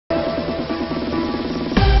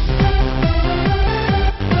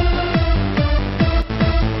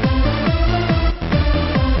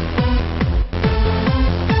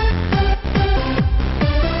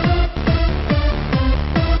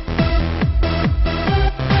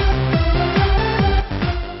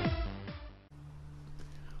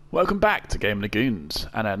Welcome back to Gaming With The Goons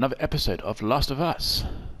and another episode of Last of Us.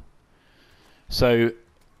 So,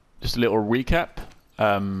 just a little recap.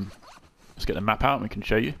 Let's get the map out and we can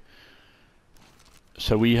show you.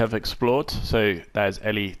 So we have explored, so there's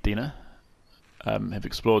Ellie, Dina, have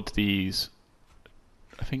explored these,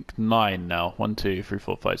 I think 9 now, 1, 2, 3,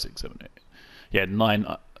 4, 5, 6, 7, 8. Yeah,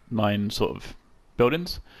 nine sort of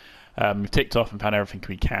buildings. We've ticked off and found everything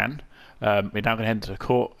we can. We're now going to head to the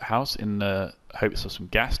courthouse in the hopes of some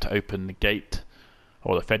gas to open the gate,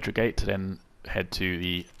 or the federal gate, to then head to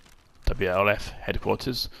the WLF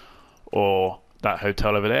headquarters, or that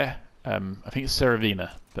hotel over there. I think it's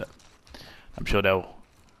Serevena, but I'm sure they'll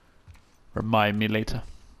remind me later.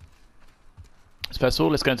 So first of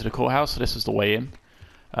all, let's go into the courthouse. So this is the way in.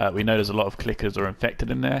 We know there's a lot of clickers that are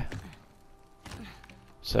infected in there.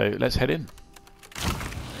 So let's head in.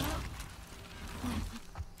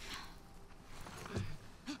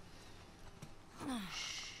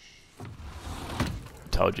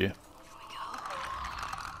 Told you.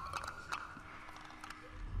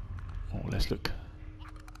 Oh, let's look.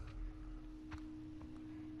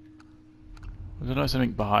 I don't know,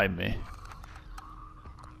 something behind me.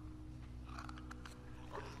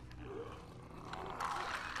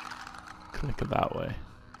 Click it that way.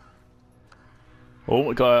 Oh,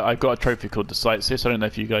 I've got a trophy called the Sightseer. I don't know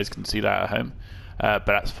if you guys can see that at home, but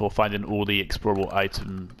that's for finding all the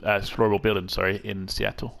explorable buildings, sorry, in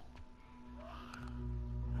Seattle.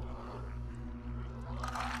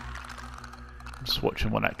 Just watching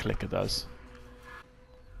what that clicker does.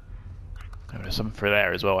 Oh, there's something for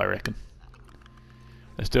there as well, I reckon.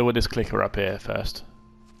 Let's deal with this clicker up here first,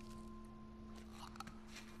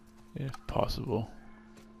 if possible.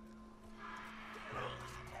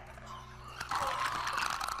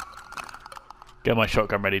 Get my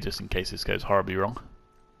shotgun ready just in case this goes horribly wrong,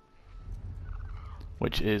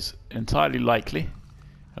 which is entirely likely,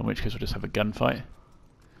 in which case we'll just have a gunfight.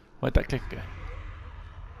 Where'd that clicker go?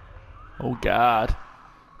 Oh god,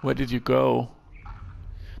 where did you go?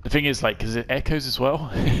 The thing is, like, because it echoes as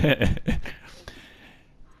well, it's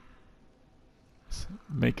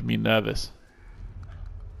making me nervous.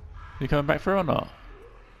 Are you coming back through or not?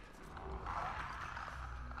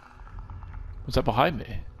 Was that behind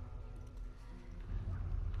me?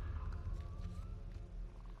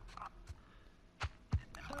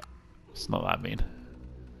 It's not that mean.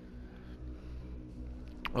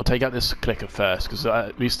 I'll take out this clicker first, because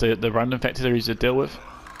at least the random infected are easy to deal with.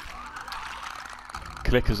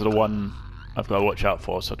 Clickers are the one I've got to watch out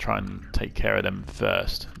for, so I'll try and take care of them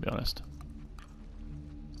first, to be honest.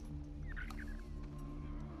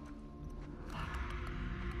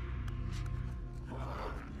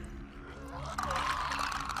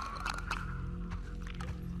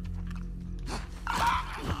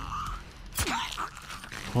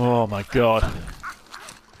 Oh my god.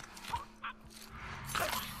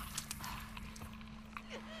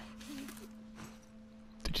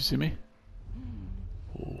 Did you see me?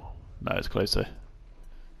 Oh, no, it's closer.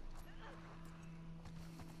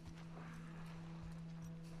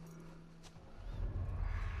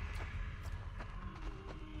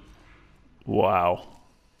 Wow.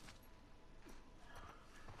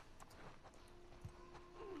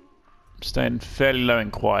 I'm staying fairly low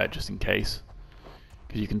and quiet just in case.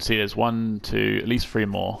 Because you can see there's 1, 2, at least 3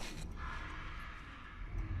 more.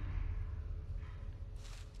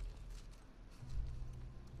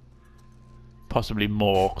 Possibly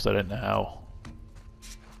more, because I don't know how.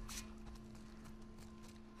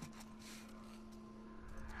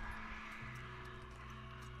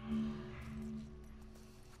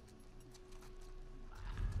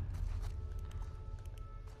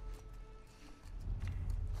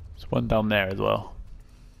 There's one down there as well.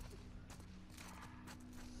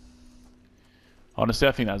 Honestly,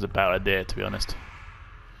 I think that was a bad idea, to be honest.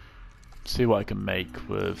 See what I can make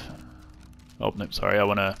with... Oh, no, sorry, I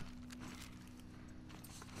want to...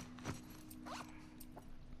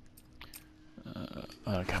 Okay,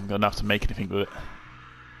 I haven't got enough to make anything with it. I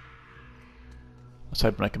was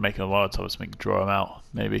hoping I could make a Molotov or something to draw them out,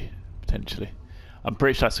 maybe, potentially. I'm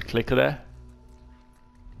pretty sure that's a clicker there.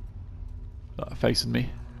 Facing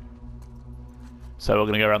me. So we're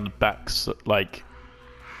going to go around the backs, like...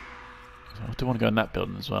 I do want to go in that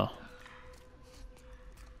building as well.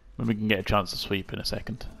 When we can get a chance to sweep in a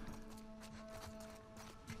second.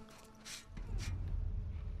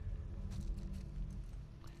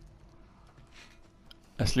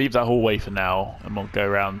 Let's leave that hallway for now, and we'll go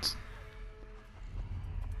around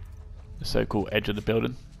the so-called edge of the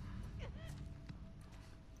building.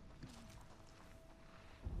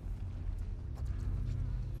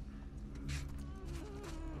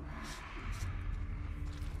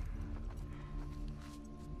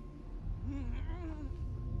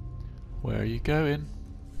 Where are you going?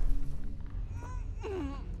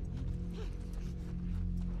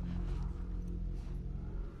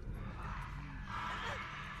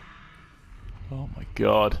 Oh my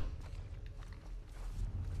god.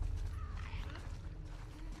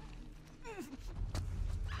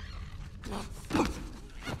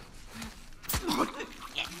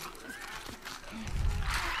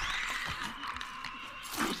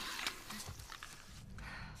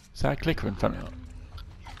 Is that a clicker in front of it?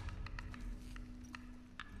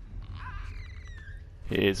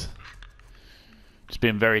 It is. Just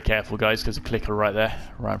being very careful, guys, because a clicker right there,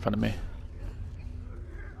 right in front of me.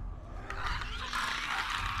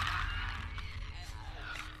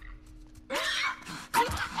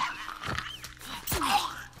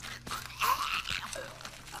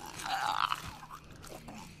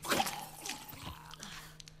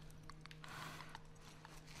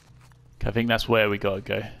 I think that's where we gotta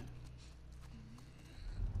go.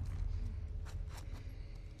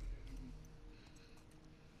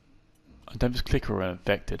 I don't just click around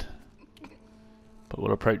infected. But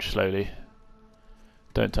we'll approach slowly.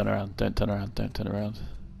 Don't turn around, don't turn around, don't turn around.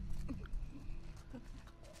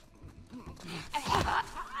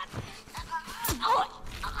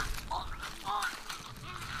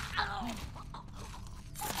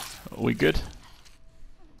 Are we good?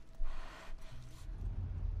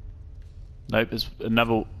 Nope, there's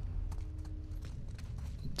another.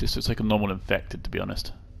 Just looks like a normal infected, to be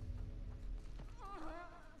honest.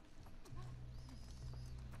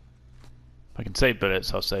 If I can save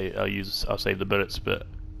bullets, I'll save the bullets, but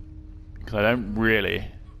because I don't really.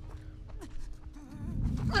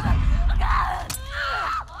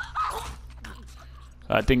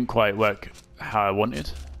 That didn't quite work how I wanted.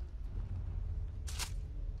 Is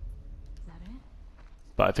that it?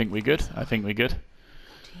 But I think we're good. I think we're good.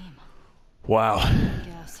 Team. Wow.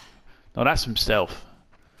 Yes. Now that's some stealth.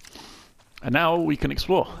 And now we can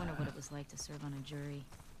explore. I wonder what it was like to serve on a jury.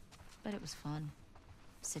 But it was fun.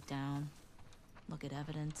 Sit down, look at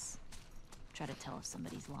evidence, try to tell if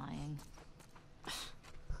somebody's lying.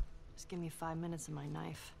 Just give me 5 minutes and my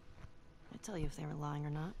knife. I'd tell you if they were lying or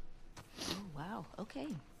not. Oh, wow. Okay.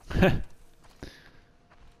 I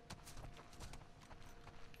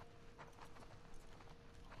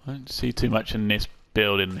don't see too much in this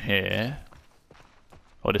building here.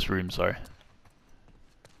 Or this room, sorry.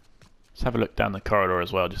 Let's have a look down the corridor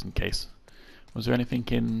as well, just in case. Was there anything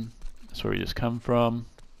in... That's where we just come from.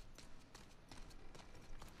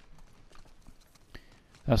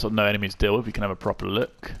 That's what no enemies deal with. We can have a proper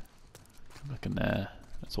look. Look in there.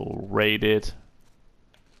 That's all raided.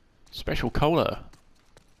 Special cola.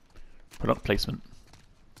 Product placement.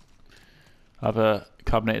 Other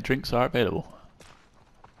carbonated drinks are available.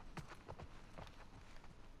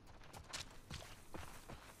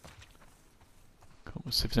 Cool.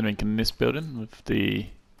 Let's see if there's anything in this building with the...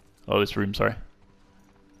 Oh, this room, sorry.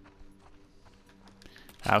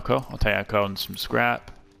 Alcohol. I'll take alcohol and some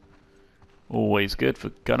scrap. Always good for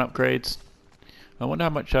gun upgrades. I wonder how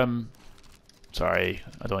much... Sorry,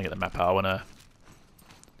 I don't want to get the map out. I want to...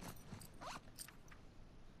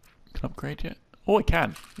 Can I upgrade yet? Oh, I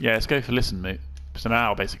can. Yeah, let's go for listen move. So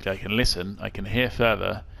now, basically, I can listen, I can hear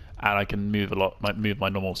further, and I can move a lot. Move my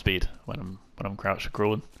normal speed when I'm crouched or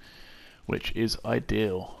crawling, which is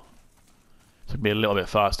ideal. So I can be a little bit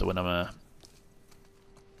faster when I'm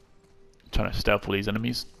trying to stealth all these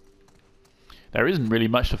enemies. There isn't really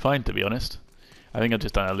much to find, to be honest. I think I've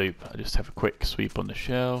just done a loop. I just have a quick sweep on the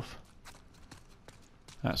shelf.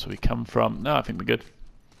 That's where we come from. No, I think we're good.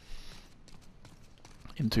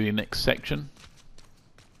 Into the next section.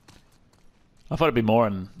 I thought it'd be more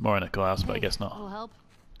in a courthouse, but I guess not. Will help?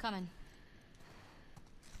 Coming.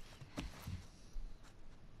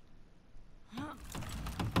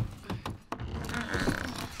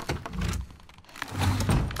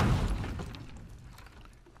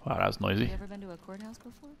 Wow, that was noisy. You ever been to a courthouse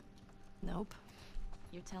before? Nope.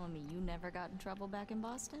 You're telling me you never got in trouble back in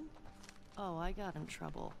Boston? Oh, I got in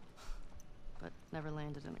trouble. But never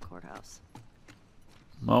landed in a courthouse.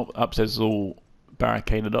 Well, upstairs is all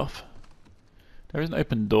barricaded off. There is an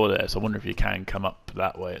open door there, so I wonder if you can come up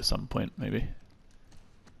that way at some point, maybe.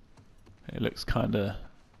 It looks kind of...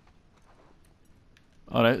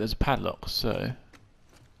 Oh no, there's a padlock, so...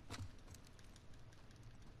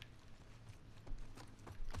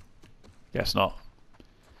 Guess not.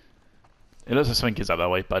 It looks like something is up that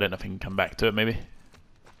way, but I don't know if I can come back to it, maybe.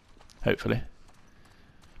 Hopefully.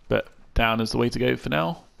 But down is the way to go for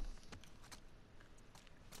now.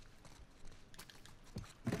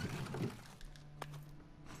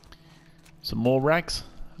 Some more rags.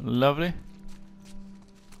 Lovely.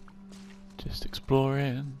 Just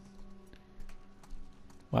exploring.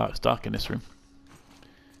 Wow, it's dark in this room.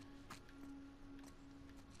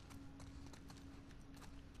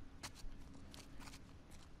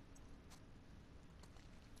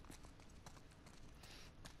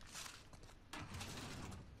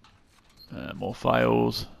 More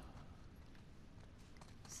files.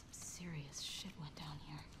 Some serious shit went down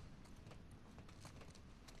here.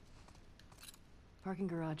 Parking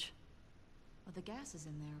garage. Well, the gas is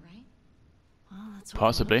in there, right? Well, that's what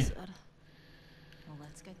Possibly. Mom said. Well,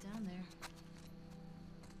 let's get down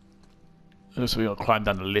there. Also, we got to climb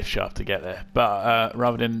down the lift shaft to get there. But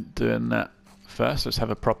rather than doing that first, let's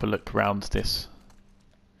have a proper look around this.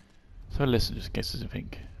 So listen, just in case there's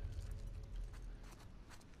anything.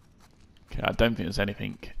 Okay, I don't think there's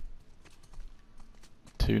anything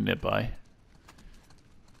too nearby.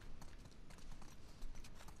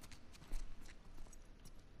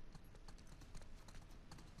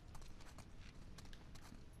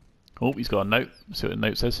 Oh, he's got a note. Let's see what the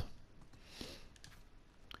note says.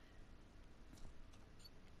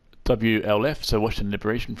 WLF, so Washington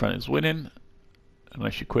Liberation Front is winning.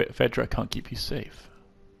 Unless you quit, Fedra can't keep you safe.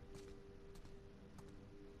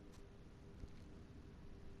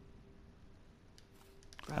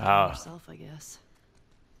 Grab it on yourself, I guess.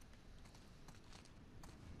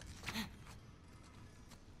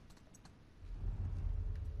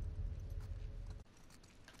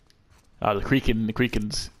 Ah, the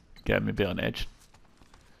creaking's getting me a bit on edge.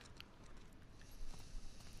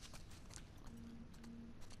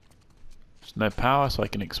 There's no power, so I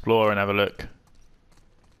can explore and have a look.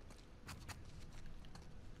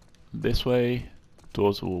 This way,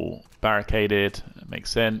 doors are all barricaded. It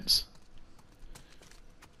makes sense.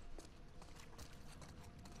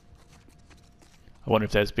 I wonder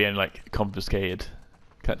if there's been like confiscated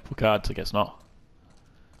collectible cards. I guess not.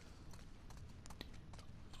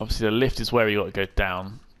 Obviously, the lift is where you got to go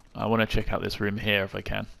down. I want to check out this room here if I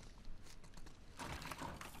can.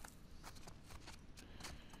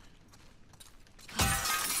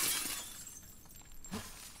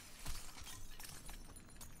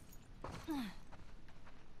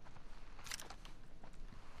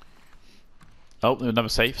 Oh, there's another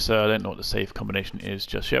safe, so I don't know what the safe combination is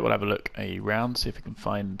just yet. We'll have a look around, see if we can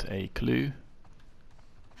find a clue.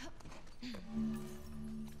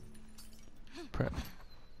 Prep.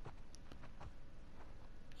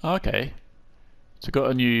 Okay, so got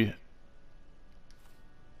a new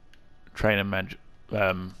trainer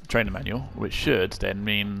manual, which should then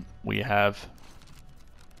mean we have.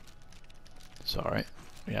 Sorry,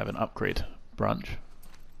 we have an upgrade branch.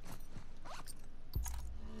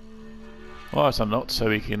 Well, it's unlocked, so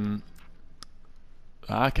we can.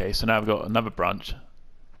 Okay, so now we've got another branch.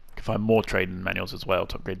 We can find more trading manuals as well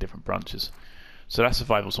to upgrade different branches. So that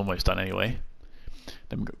survival's almost done anyway.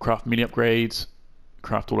 Then we've got craft mini upgrades.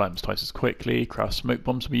 Craft all items twice as quickly. Craft smoke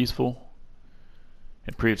bombs will be useful.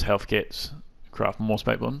 Improves health kits. Craft more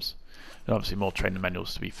smoke bombs. And obviously more training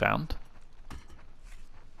manuals to be found.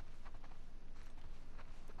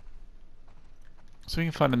 So we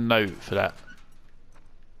can find a note for that.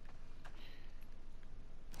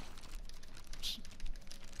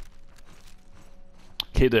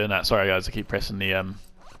 Keep doing that. Sorry guys, I keep pressing the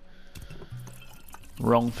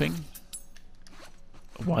wrong thing.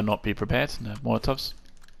 Why not be prepared and have Molotovs?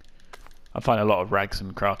 I find a lot of rags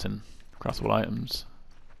and craftable items.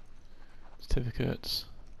 Certificates.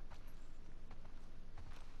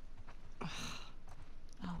 Oh,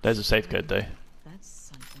 There's a safe code though.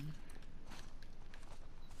 That's something.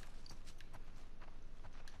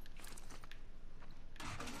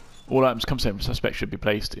 All items come from suspect should be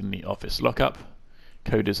placed in the office lockup.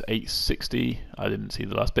 Code is 860. I didn't see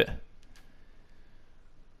the last bit.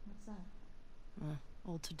 What's that?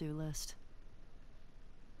 Old to-do list.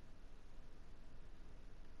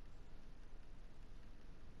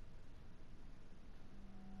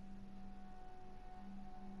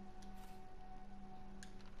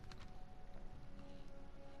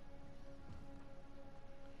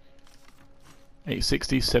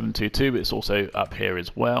 $860-722, but it's also up here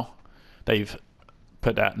as well. They've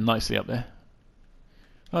put that nicely up there.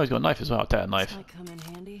 Oh, he's got a knife as well. I'll take a knife. This might come in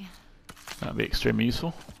handy. That'd be extremely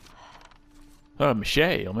useful. Oh, a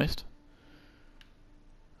machete almost.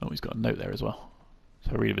 Oh, he's got a note there as well.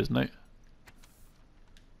 So read of his note.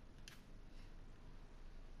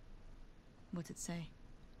 What's it say?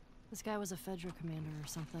 This guy was a Fedra commander or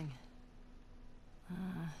something.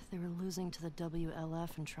 They were losing to the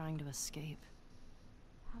WLF and trying to escape.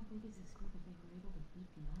 How big is this group if they were able to beat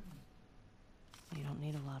the army? You don't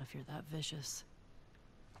need a lot if you're that vicious.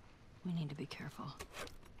 We need to be careful.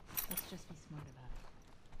 Let's just be smart about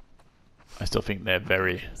it. I still think they're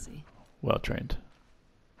very See? well trained.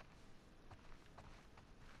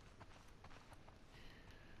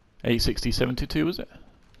 860.72 was it?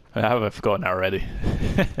 I have forgotten that already.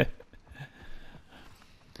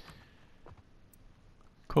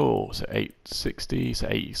 Cool, so 860, so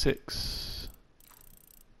 86.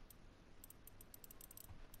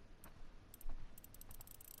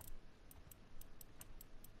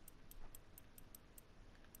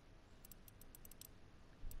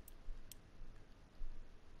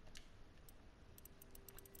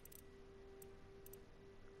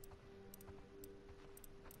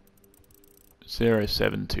 Zero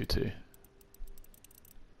 722.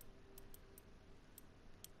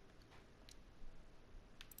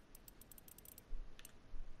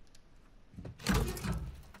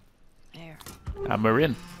 There. And we're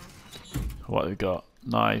in. What have we got?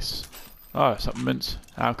 Nice. Oh, supplements,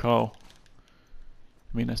 alcohol.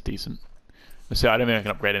 I mean, that's decent. Let's see, I don't think I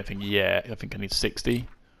can upgrade anything yet. I think I need 60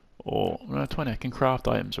 or 20. I can craft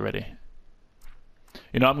items already.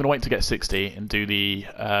 You know, I'm going to wait to get 60 and do the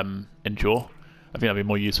endure. I think that'll be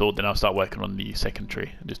more useful. Then I'll start working on the second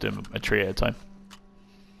tree and just doing a tree at a time.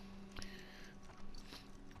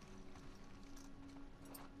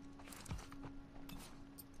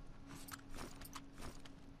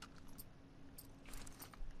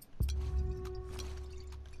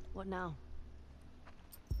 What now?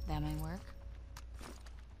 That might work.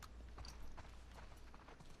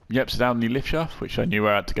 Yep, so down the lift shaft, which I knew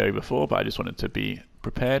where I had to go before, but I just wanted to be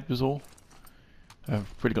prepared was all.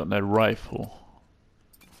 I've really got no rifle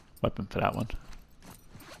weapon for that one.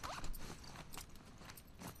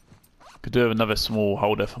 Could do another small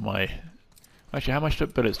holder for my... Actually, how much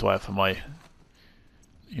bullets do I have for my...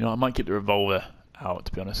 You know, I might get the revolver out,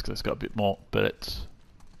 to be honest, because it's got a bit more bullets.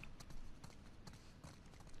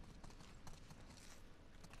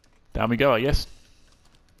 Down we go, I guess.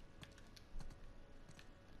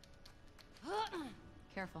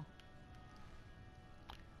 Careful.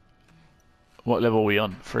 What level are we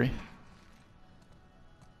on? 3?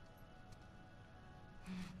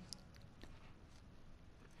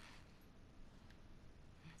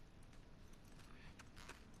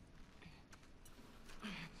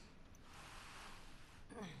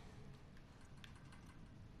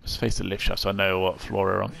 Let's face the lift shaft so I know what floor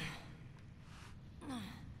we're on.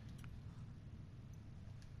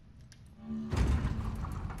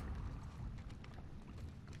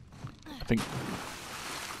 I think...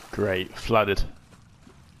 Great, flooded.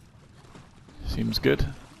 Seems good.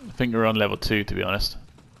 I think we're on level 2, to be honest.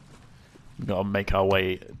 We've got to make our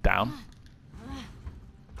way down.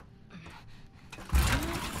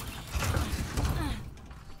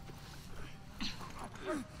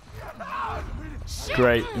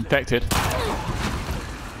 Great, infected.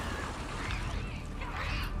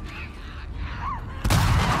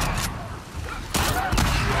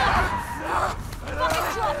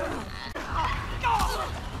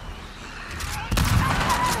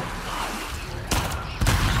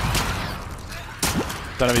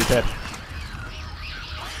 Don't know if he's dead.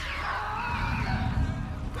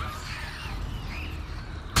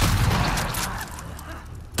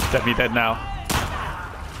 Definitely dead now.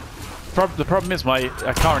 The problem is I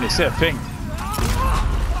can't really see a thing.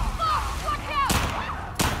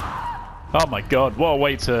 Oh my god, what a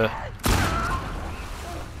way to...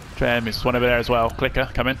 There's one over there as well. Clicker,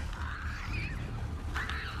 come in.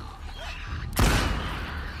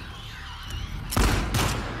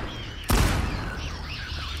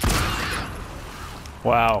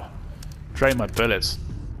 Wow. Drain my bullets.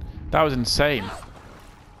 That was insane.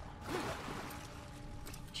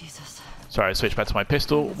 Jesus. Sorry, I switched back to my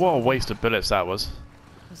pistol. What a waste of bullets that was.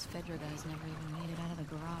 Those Fedra guys never even made it out of the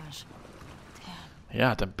garage. Damn.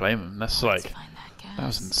 Yeah, I don't blame him. That's like... Let's find that gas. That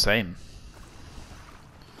was insane.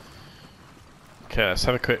 Okay, let's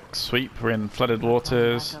have a quick sweep. We're in flooded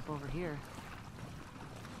waters. Back up over here.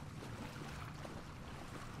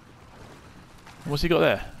 What's he got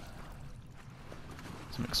there?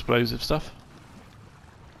 Some explosive stuff.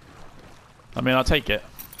 I mean, I'll take it.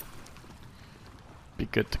 Be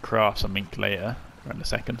good to craft something later, around a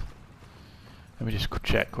second. Let me just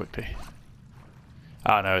check quickly.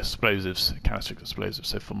 Ah, no, explosives, canister explosives,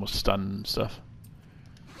 so for more stun and stuff.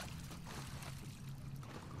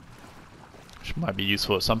 Which might be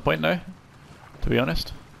useful at some point, though, to be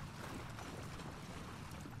honest.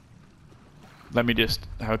 Let me just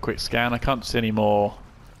have a quick scan. I can't see any more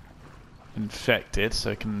infected, so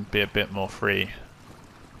it can be a bit more free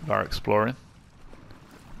of our exploring.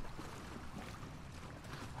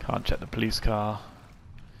 Can't check the police car.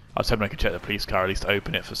 I was hoping I could check the police car, at least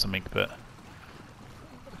open it for something, but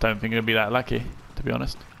I don't think it'll be that lucky, to be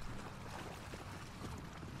honest.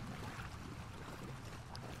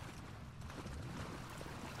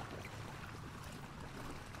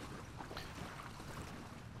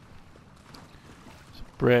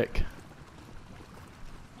 brick.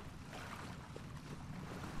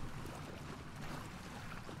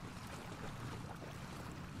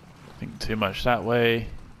 Think too much that way.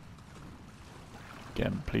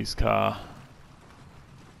 Again, police car.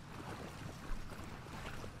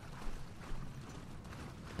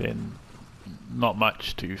 Been not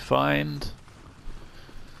much to find.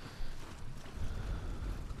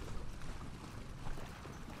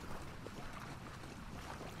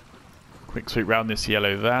 Quick sweep round this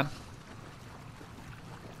yellow van.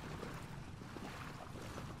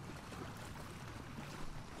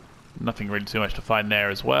 Nothing really too much to find there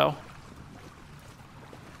as well.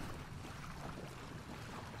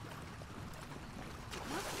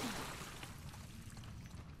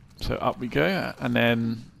 So up we go, and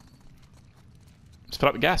then let's fill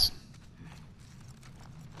up the gas.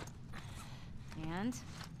 And?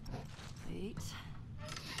 Wait.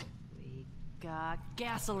 We got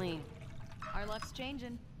gasoline. Our luck's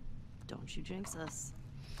changing. Don't you jinx us.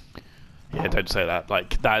 Yeah, don't say that.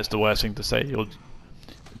 Like, that is the worst thing to say. You'll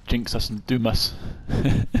jinx us and doom us.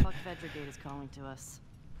 Fuck Vedragate is calling to us.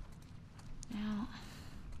 Now,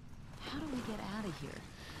 how do we get out of here?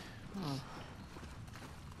 Oh.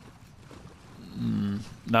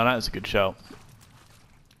 No, that is a good shout.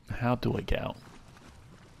 How do I get out?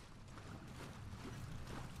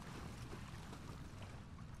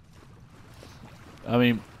 I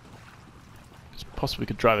mean, it's possible we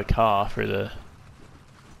could drive a car through the...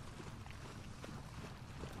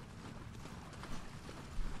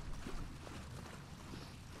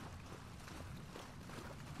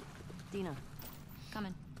 Dina.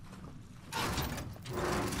 Coming.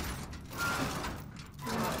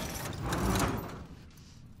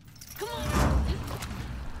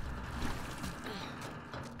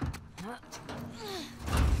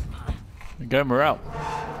 There we go, we're out.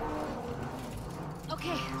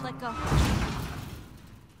 Okay, let go.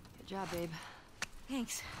 Good job, babe.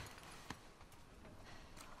 Thanks.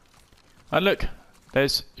 And look,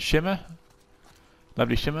 there's Shimmer.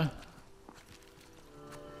 Lovely Shimmer.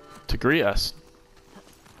 To greet us.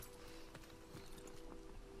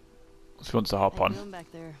 She wants to hop How on. you doing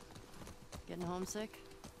back there? Getting homesick?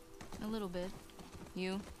 A little bit.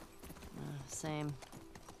 You? Same.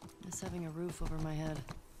 Just having a roof over my head.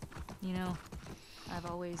 You know, I've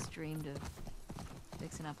always dreamed of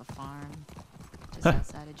fixing up a farm just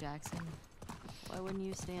outside of Jackson. Why wouldn't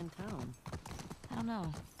you stay in town? I don't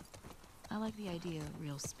know. I like the idea of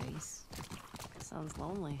real space. Sounds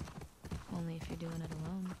lonely. Only if you're doing it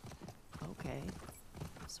alone. Okay.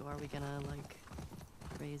 So are we gonna, like,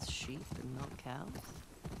 raise sheep and milk cows?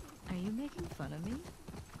 Are you making fun of me?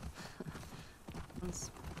 Sounds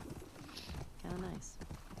kinda nice.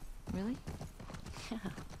 Really? Yeah.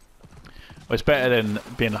 Well, it's better than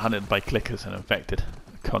being hunted by clickers and infected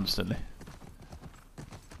constantly.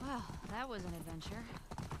 Well, that was an adventure.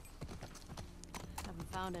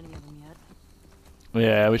 Haven't found any of them yet.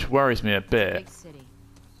 Yeah, which worries me a bit. Big city.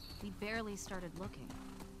 We barely started looking.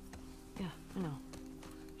 Yeah, I know.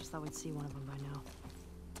 Just thought we'd see one of them by now.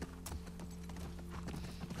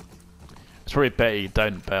 It's probably better you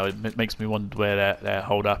don't, but it makes me wonder where they're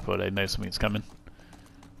holed up or they know something's coming.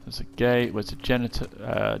 There's a gate. Where's the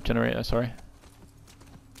generator? Sorry.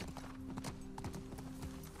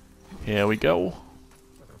 Here we go.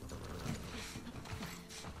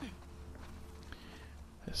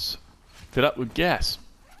 Let's fill up with gas.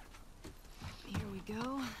 Here we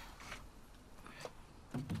go.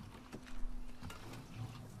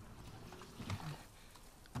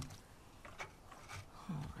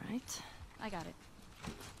 All right. I got it.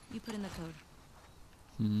 You put in the code.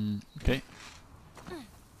 Okay.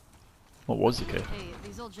 What was the code? Hey,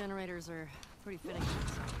 these old generators are pretty finicky.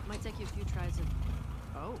 Might take you a few tries of...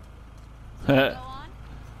 Oh. Go on.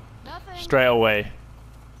 Nothing. Straight away.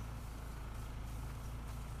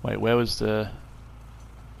 Wait, where was the...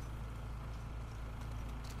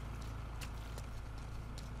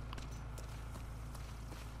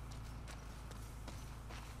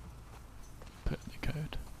 Put in the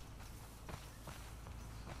code.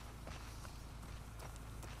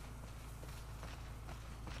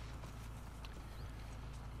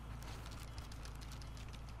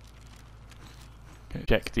 Okay,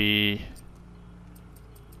 check the...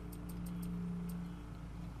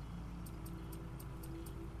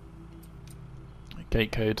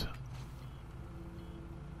 gate code.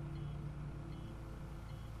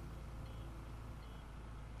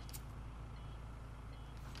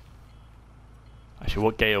 Actually,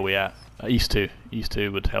 what gate are we at? East 2. East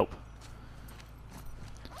 2 would help.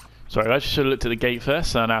 Sorry, I should have looked at the gate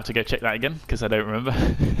first, so I now have to go check that again, because I don't remember.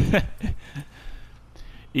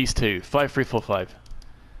 East 2, 5345.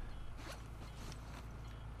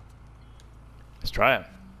 Let's try it.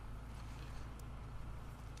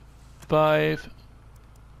 5,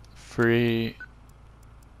 3,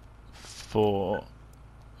 4,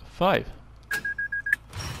 5. It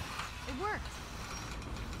worked.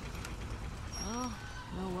 Oh,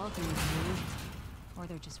 no welcome here. Or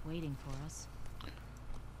they're just waiting for us.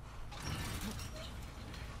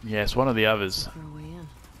 Yes, one of the others, Secure way in.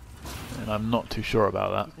 and I'm not too sure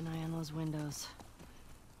about that. Keep an eye on those windows.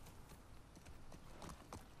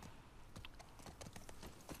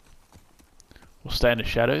 We'll stay in the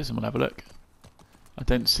shadows and we'll have a look. I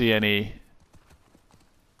don't see any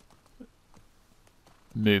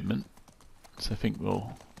movement, so I think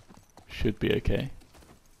we'll should be okay.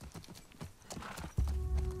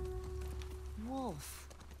 Wolf.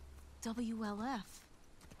 WLF.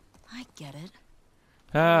 I get it.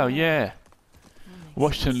 Oh yeah, That makes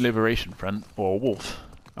Washington sense. Liberation Front, or Wolf.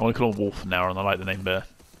 I want to call him Wolf now, and I like the name better.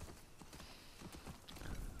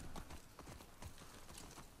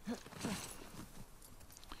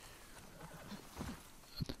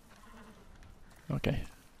 Okay,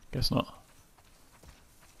 guess not.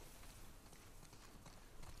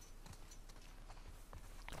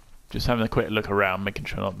 Just having a quick look around, making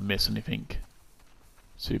sure I don't miss anything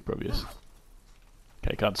super obvious.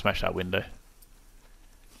 Okay, can't smash that window.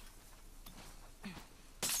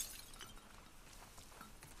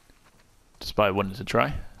 Despite I wanted to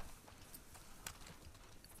try.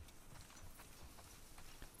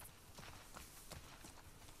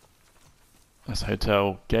 This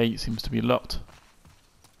hotel gate seems to be locked.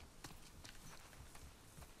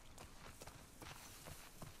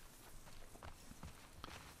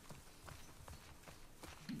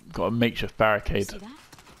 Got a makeshift barricade. See that?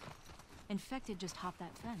 Infected just hopped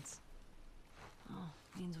that fence. Oh,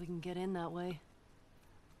 means we can get in that way.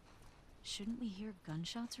 Shouldn't we hear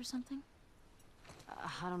gunshots or something?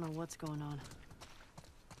 I don't know what's going on.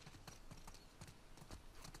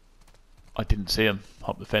 I didn't see him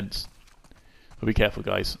hop the fence. But be careful,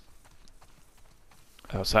 guys.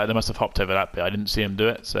 So they must have hopped over that bit. I didn't see him do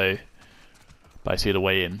it, so but I see the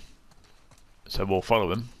way in. So we'll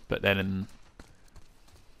follow him. But then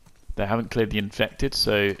they haven't cleared the infected,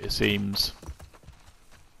 so it seems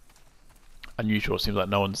unusual. It seems like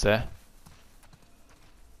no one's there.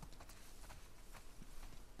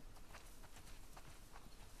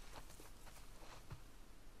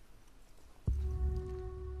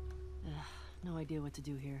 No idea what to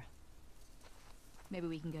do here. Maybe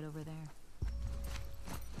we can get over there.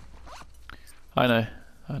 I know,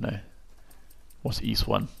 I know. What's East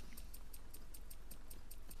 1?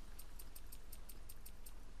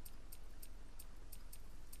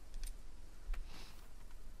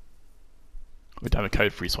 We don't have a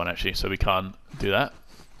code for East 1 actually, so we can't do that.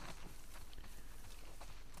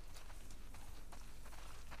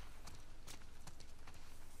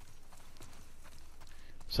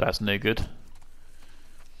 So that's no good.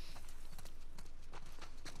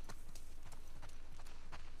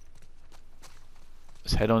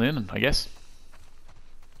 Let's head on in, I guess.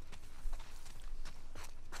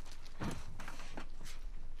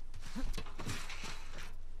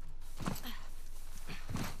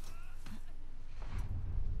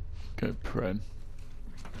 Go prone.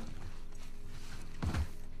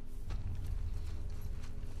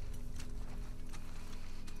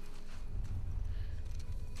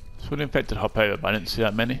 So an infected hop over, but I didn't see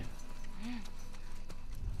that many.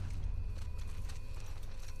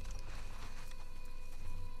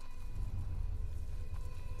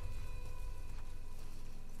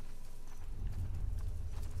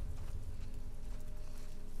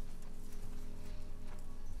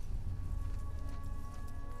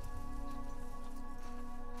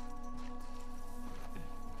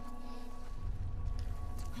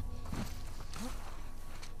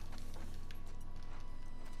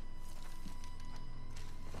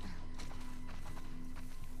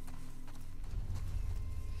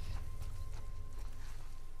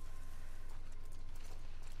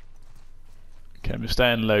 Okay, I'm just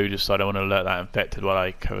staying low just so I don't want to alert that infected while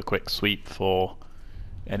I have a quick sweep for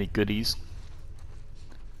any goodies.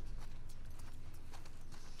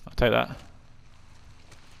 I'll take that.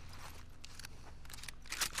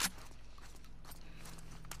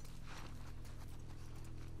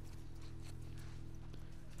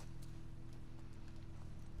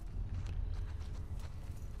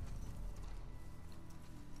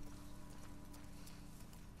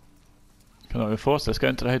 Come on, force. Let's go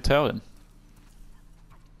into the hotel then.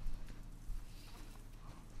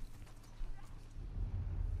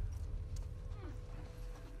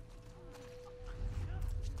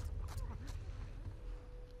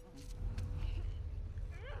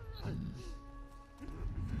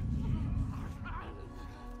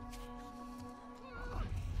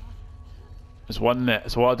 There's one there.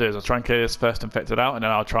 So what I'll do is I'll try and clear this first infected out, and then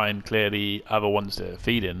I'll try and clear the other ones that are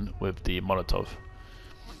feeding with the Molotov.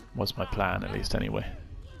 Was my plan, at least, anyway.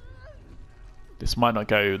 This might not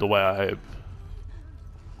go the way I hope.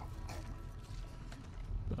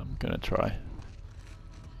 But I'm gonna try.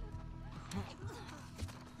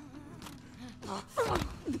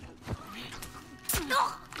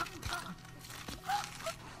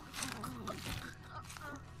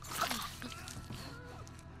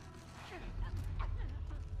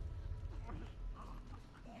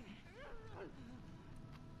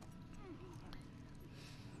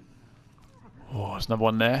 Oh, there's another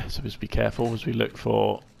one there, so just be careful as we look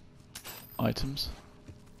for items.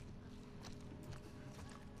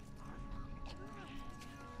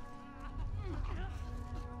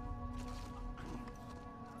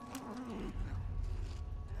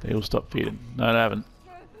 They all stopped feeding. No, they haven't.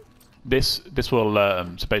 This will alert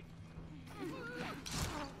them. So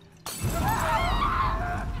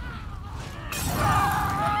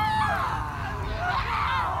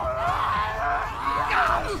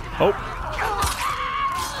oh.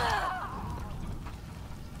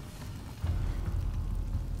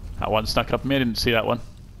 That one snuck up me. I didn't see that one.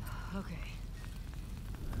 Okay.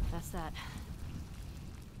 That's that.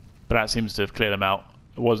 But that seems to have cleared them out.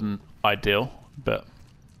 It wasn't ideal, but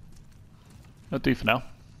that'll do for now.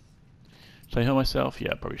 Should I heal myself?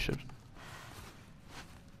 Yeah, I probably should.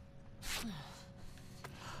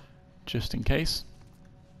 Just in case.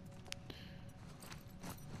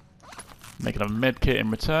 Making a med kit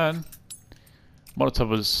in return. Molotov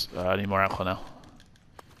was... I need more alcohol now.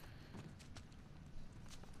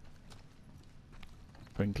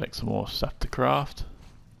 Bring collect some more stuff to craft.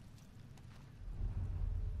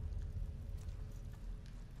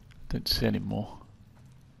 Don't see any more.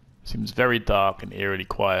 Seems very dark and eerily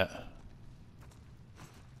quiet.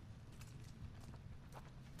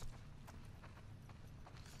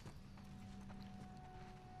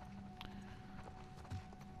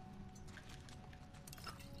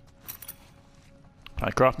 Can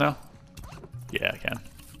I craft now? Yeah, I can.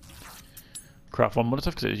 Craft one Molotov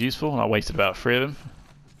because it was useful, and I wasted about 3 of them.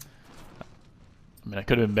 I mean, I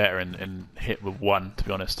could have been better and hit with 1, to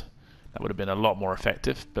be honest. That would have been a lot more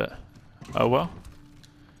effective, but oh well.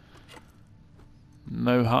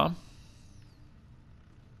 No harm.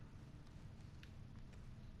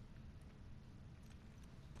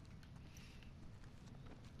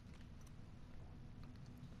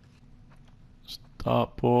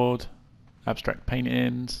 Dartboard, abstract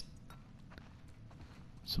paintings,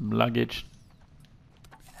 some luggage.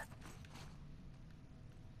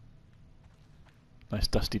 Nice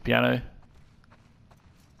dusty piano.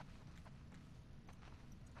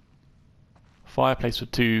 Fireplace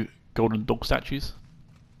with 2 golden dog statues.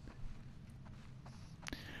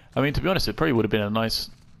 I mean, to be honest, it probably would have been a nice...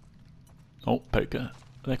 Oh, poker.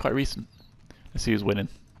 They're quite recent. Let's see who's winning.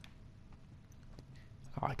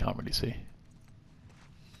 Oh, I can't really see.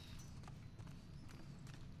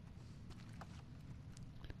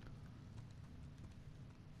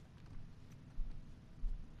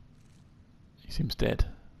 He seems dead.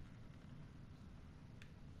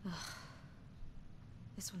 Ugh.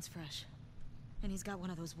 This one's fresh. And he's got one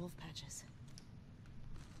of those wolf patches.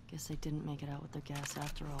 Guess they didn't make it out with their gas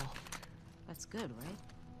after all. That's good, right?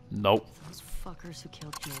 Nope. If those fuckers who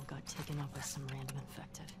killed Joel got taken up by some random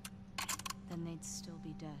infected. Then they'd still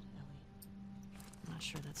be dead, Ellie. I'm not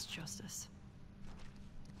sure that's justice.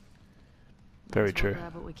 Very Might as well true.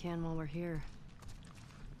 grab what we can while we're here.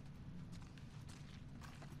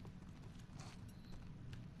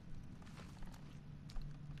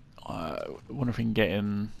 I wonder if we can get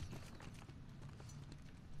in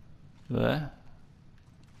there.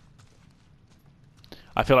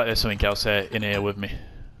 I feel like there's something else in here with me.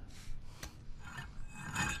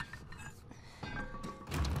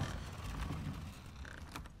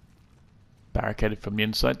 Barricaded from the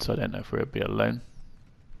inside, so I don't know if we'll be alone.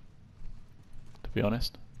 To be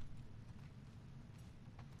honest.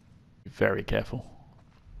 Be very careful.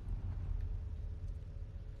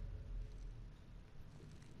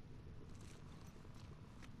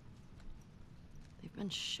 They've been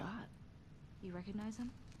shot. You recognize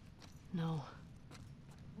him? No.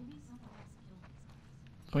 Maybe someone else killed these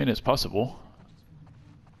guys. I mean, it's possible.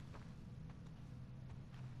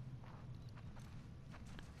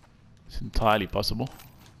 It's entirely possible.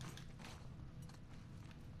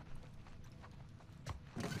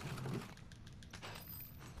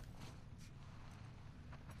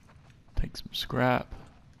 Take some scrap.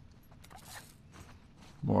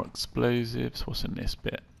 More explosives. What's in this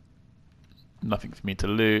bit? Nothing for me to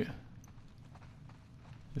loot.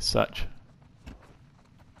 As such.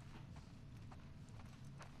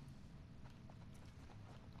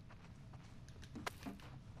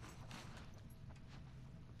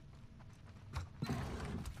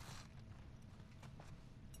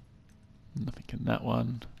 that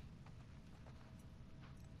one.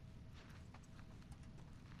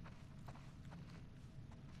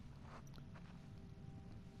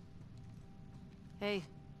 Hey,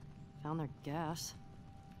 found their gas.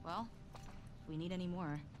 Well, if we need any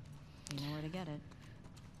more, we know where to get it.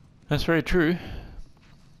 That's very true.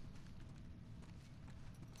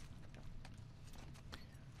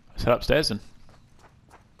 Let's head upstairs then.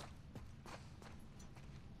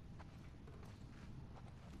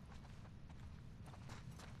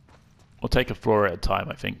 We'll take a floor at a time,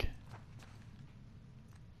 I think.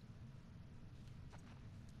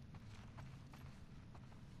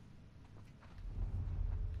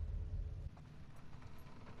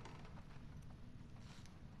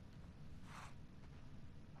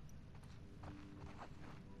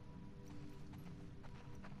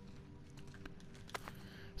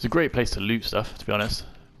 It's a great place to loot stuff, to be honest.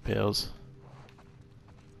 Pills.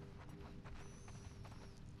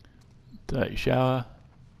 Dirty shower.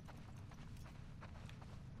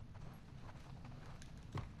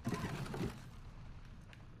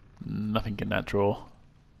 Nothing in that drawer.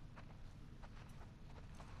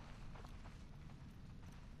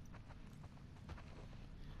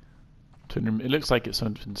 It looks like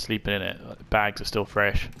someone's been sleeping in it. Like the bags are still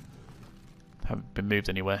fresh. Haven't been moved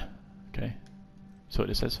anywhere. Okay. That's what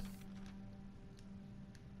it says.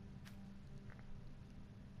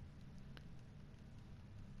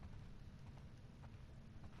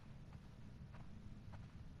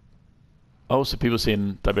 Also, people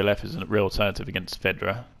seeing WLF as a real alternative against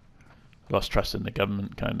Fedra. Lost trust in the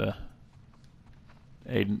government kind of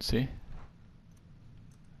agency.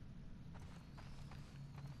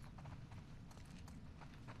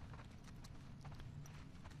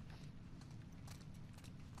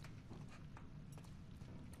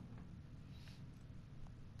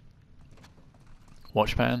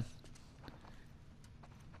 Watch pan.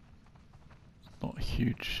 Not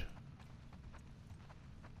huge.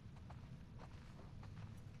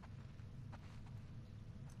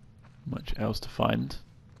 Much else to find.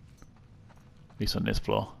 At least on this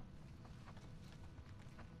floor.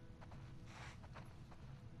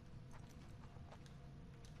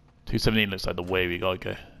 217 looks like the way we gotta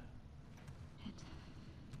go.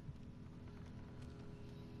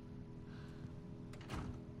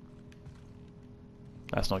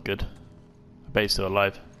 That's not good. I bet he's still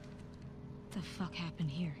alive. What the fuck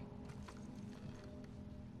happened here?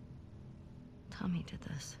 Tommy did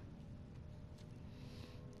this.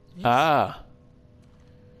 This? Ah!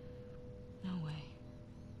 No way.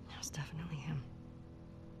 That was definitely him.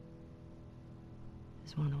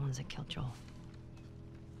 He's one of the ones that killed Joel.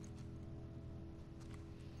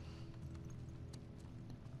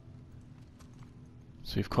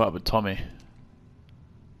 So we've caught up with Tommy.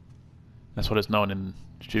 That's what is known in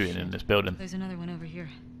shooting in this building. There's another one over here.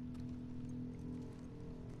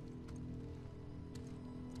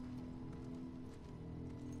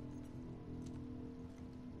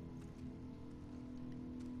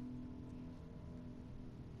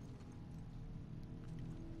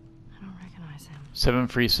 I don't recognize him.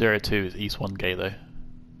 7302 is East 1 gate though.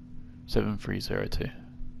 7302.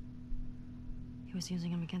 He was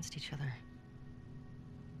using them against each other.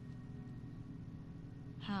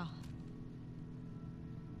 How?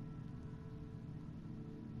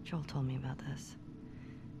 Joel told me about this.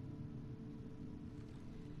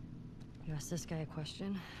 You ask this guy a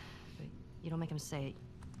question, but you don't make him say it,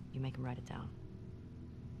 you make him write it down.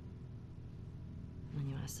 And then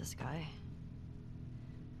you ask this guy,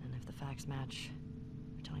 and if the facts match,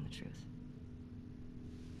 you're telling the truth.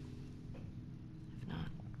 If not,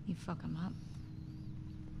 You fuck him up.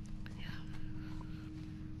 yeah.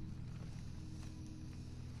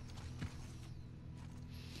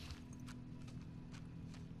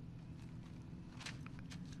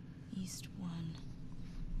 East 1.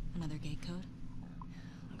 Another gate code?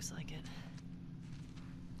 Looks like it.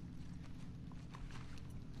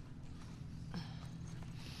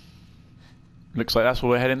 Looks like that's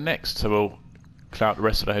where we're heading next, so we'll clear out the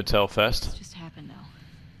rest of the hotel This first. just happened now.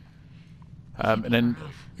 And then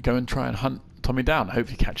go and try and hunt Tommy down.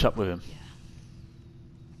 Hopefully catch up with him. Yeah.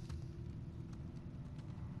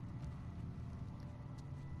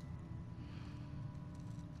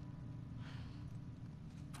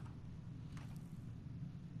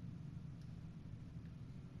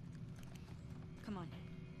 Come on.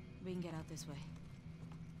 We can get out this way.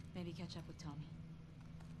 Maybe catch up with Tommy.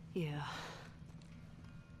 Yeah.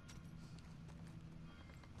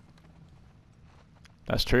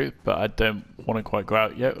 That's true, but I don't want to quite go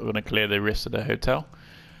out yet. We're going to clear the rest of the hotel.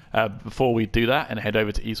 Before we do that and head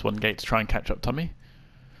over to East 1 Gate to try and catch up Tommy.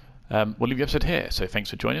 we'll leave the episode here. So thanks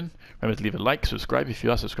for joining. Remember to leave a like, subscribe. If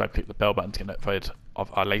you are subscribed, click the bell button to get notified of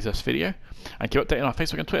our latest video. And keep updating our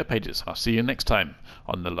Facebook and Twitter pages. I'll see you next time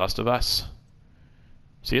on The Last of Us.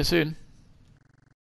 See you soon.